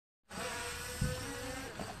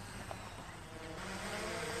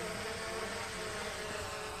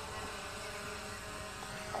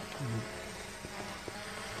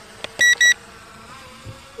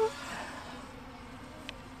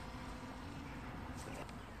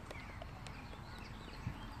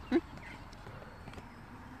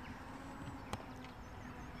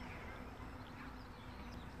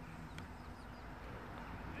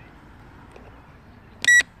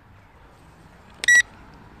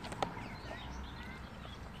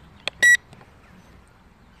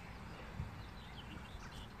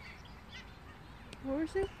Where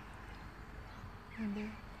is it? In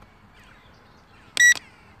there.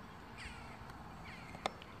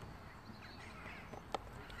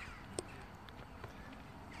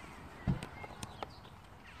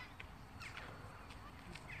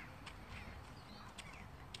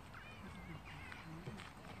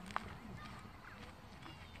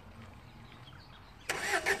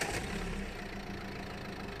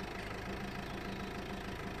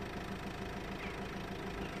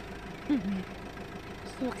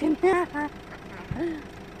 Just looking.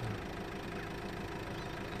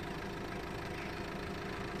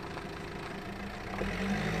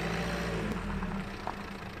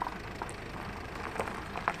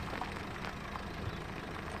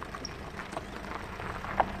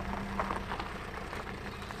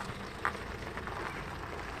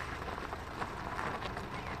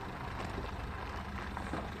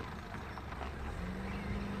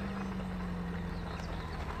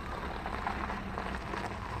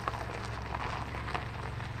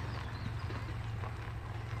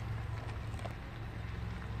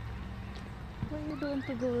 What are you doing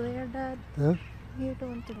to go there, Dad? Yeah? What are you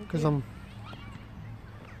doing to go Because there? I'm...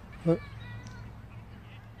 What?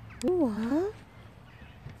 Oh, huh?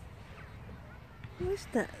 What's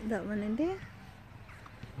that? That one in there?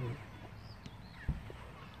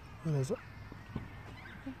 What is it?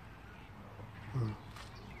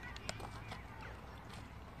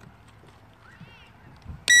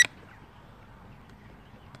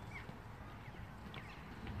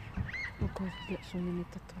 Because there's so many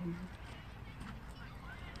tattoos.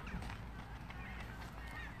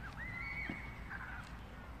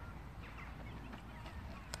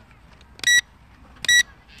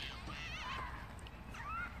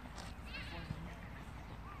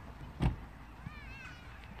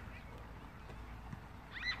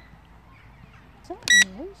 Is that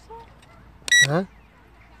noise? Huh?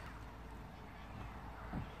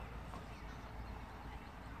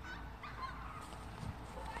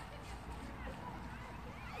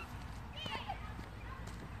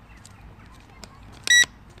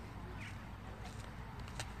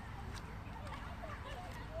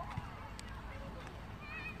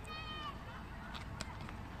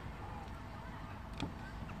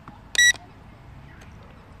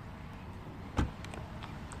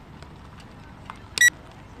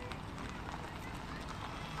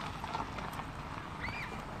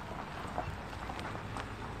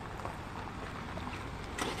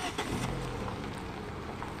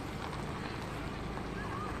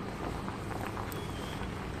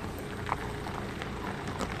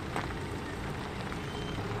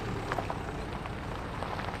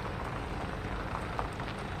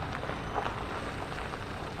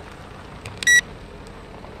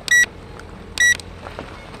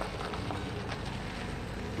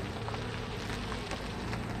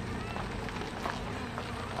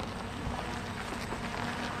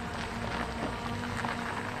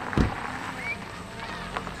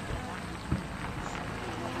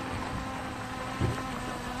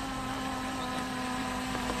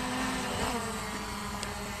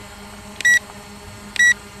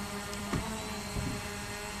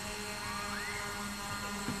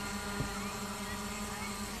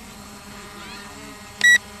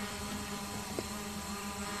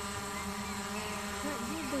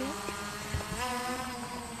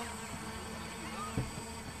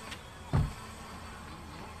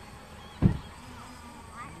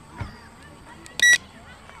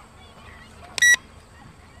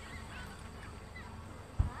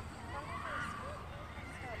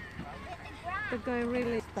 The guy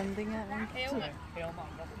really standing at him.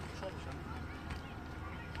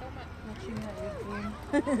 Watching at you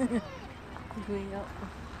going. Going up.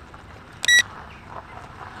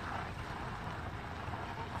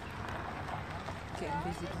 Getting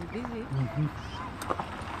busy. Mm-hmm.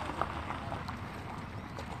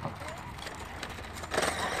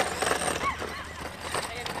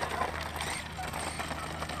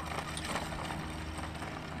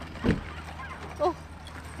 Oh,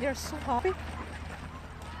 you're so happy.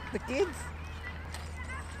 The kids.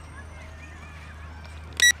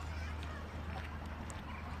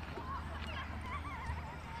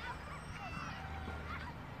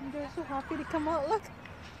 They're so happy to come out, look.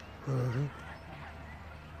 Uh-huh.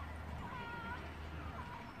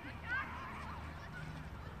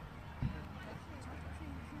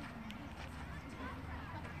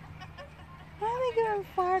 Are they going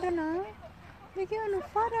farther now? They're going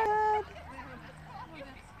farther.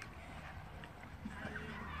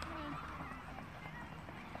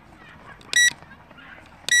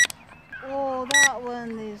 Oh, that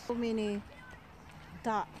one is so many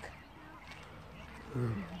duck.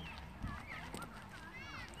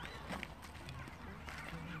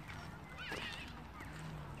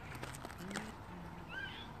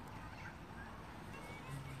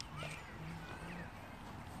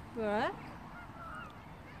 Where?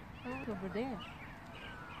 Oh, over there.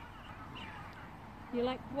 You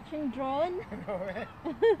like watching drone?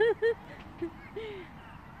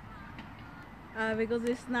 Because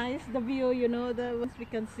it's nice, the view, you know, once we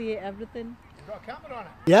can see everything. You've got a camera on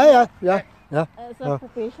it? Yeah. It's a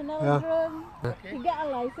professional drone. Okay. You get a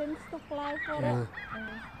license to fly for it.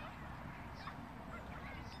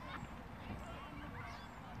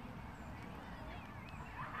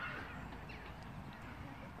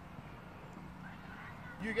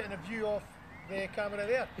 You getting a view of the camera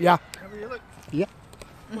there? Yeah. Have you look? Yeah.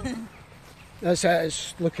 That's it.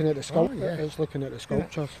 It's looking at the sculpture. yeah. It's looking at the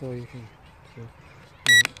sculpture, so you can. So,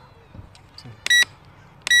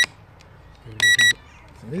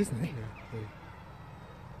 It's amazing, eh?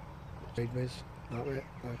 sideways, that way,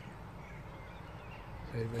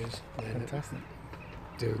 sideways, and then Fantastic.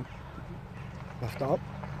 do lift it up,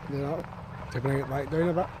 do that, to bring it back down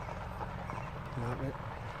a bit, and that way,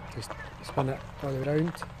 just spin it all the way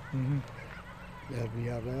round, there we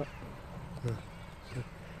are there. Yeah. So,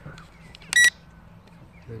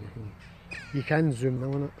 then you can zoom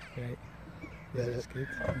in on it, right? Yeah, that's good.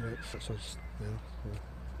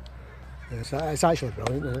 It's actually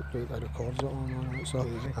brilliant, isn't it? It records it on it, so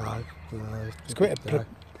It's quite a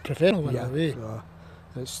professional one, in a way.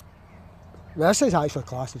 so this is actually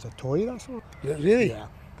classed as a toy, that's all. Really? Yeah,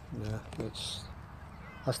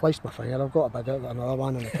 I sliced my finger. I've got another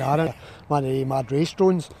one in the car, one of the mad race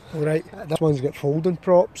drones. All right. This one's got folding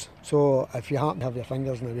props, so if you happen to have your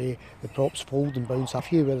fingers in the way, the props fold and bounce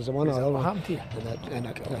off you, whereas the one other What one, happened to you?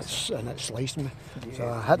 and it sliced me. So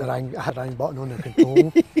I hit the ring button on the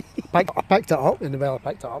control. I picked it up, and while I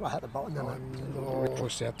picked it up, I hit the button, and it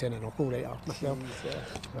close to a knuckle right off myself.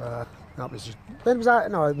 That was just, when was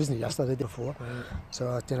that? No, it wasn't yesterday, the day before.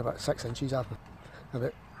 So I did about 6 inches after,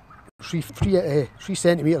 about 3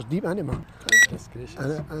 centimetres deep into me. That's gracious.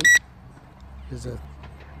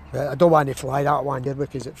 I don't want to fly that one there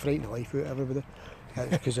because it frightened the life out of everybody.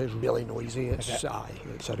 Because it's really noisy. It's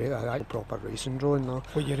a proper racing drone now.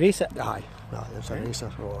 Well, you race it? Aye, it's a racer.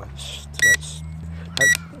 Oh, and It's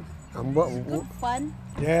good fun.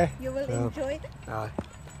 Yeah. You will enjoy it.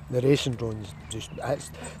 the racing drones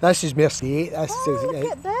this is mere skate. Look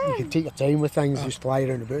at them. You can take your time with things, just fly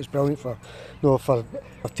around about. It's brilliant for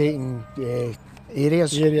taking areas.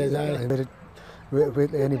 Areas,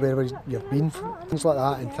 Anywhere where you've been, things like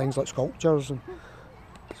that, and things like sculptures, and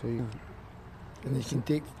so you can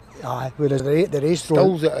take whereas the race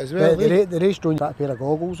drone, stills it as well. the race drone's got a pair of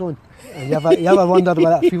goggles on, and you ever wondered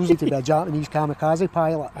what it feels like to be a Japanese kamikaze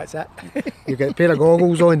pilot? That's it. You get a pair of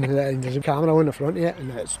goggles on, and there's a camera on the front of it,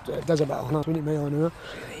 and it does about 120 miles an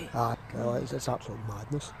hour. It's absolute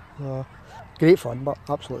madness. Great fun, but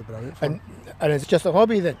absolutely brilliant fun. And it's just a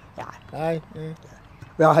hobby then? Aye. Yeah.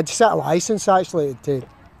 Well, I had to set a licence actually to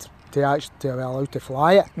be allowed to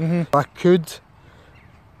fly it. I could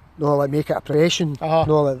make it a profession,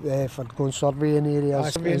 for going surveying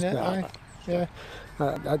areas. Yeah.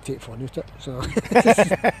 I'd take fun out it, so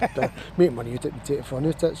make money out it and take fun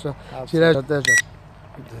out it. So see, there's the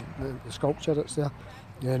sculpture that's there.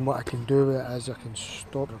 And what I can do with it is I can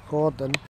stop recording.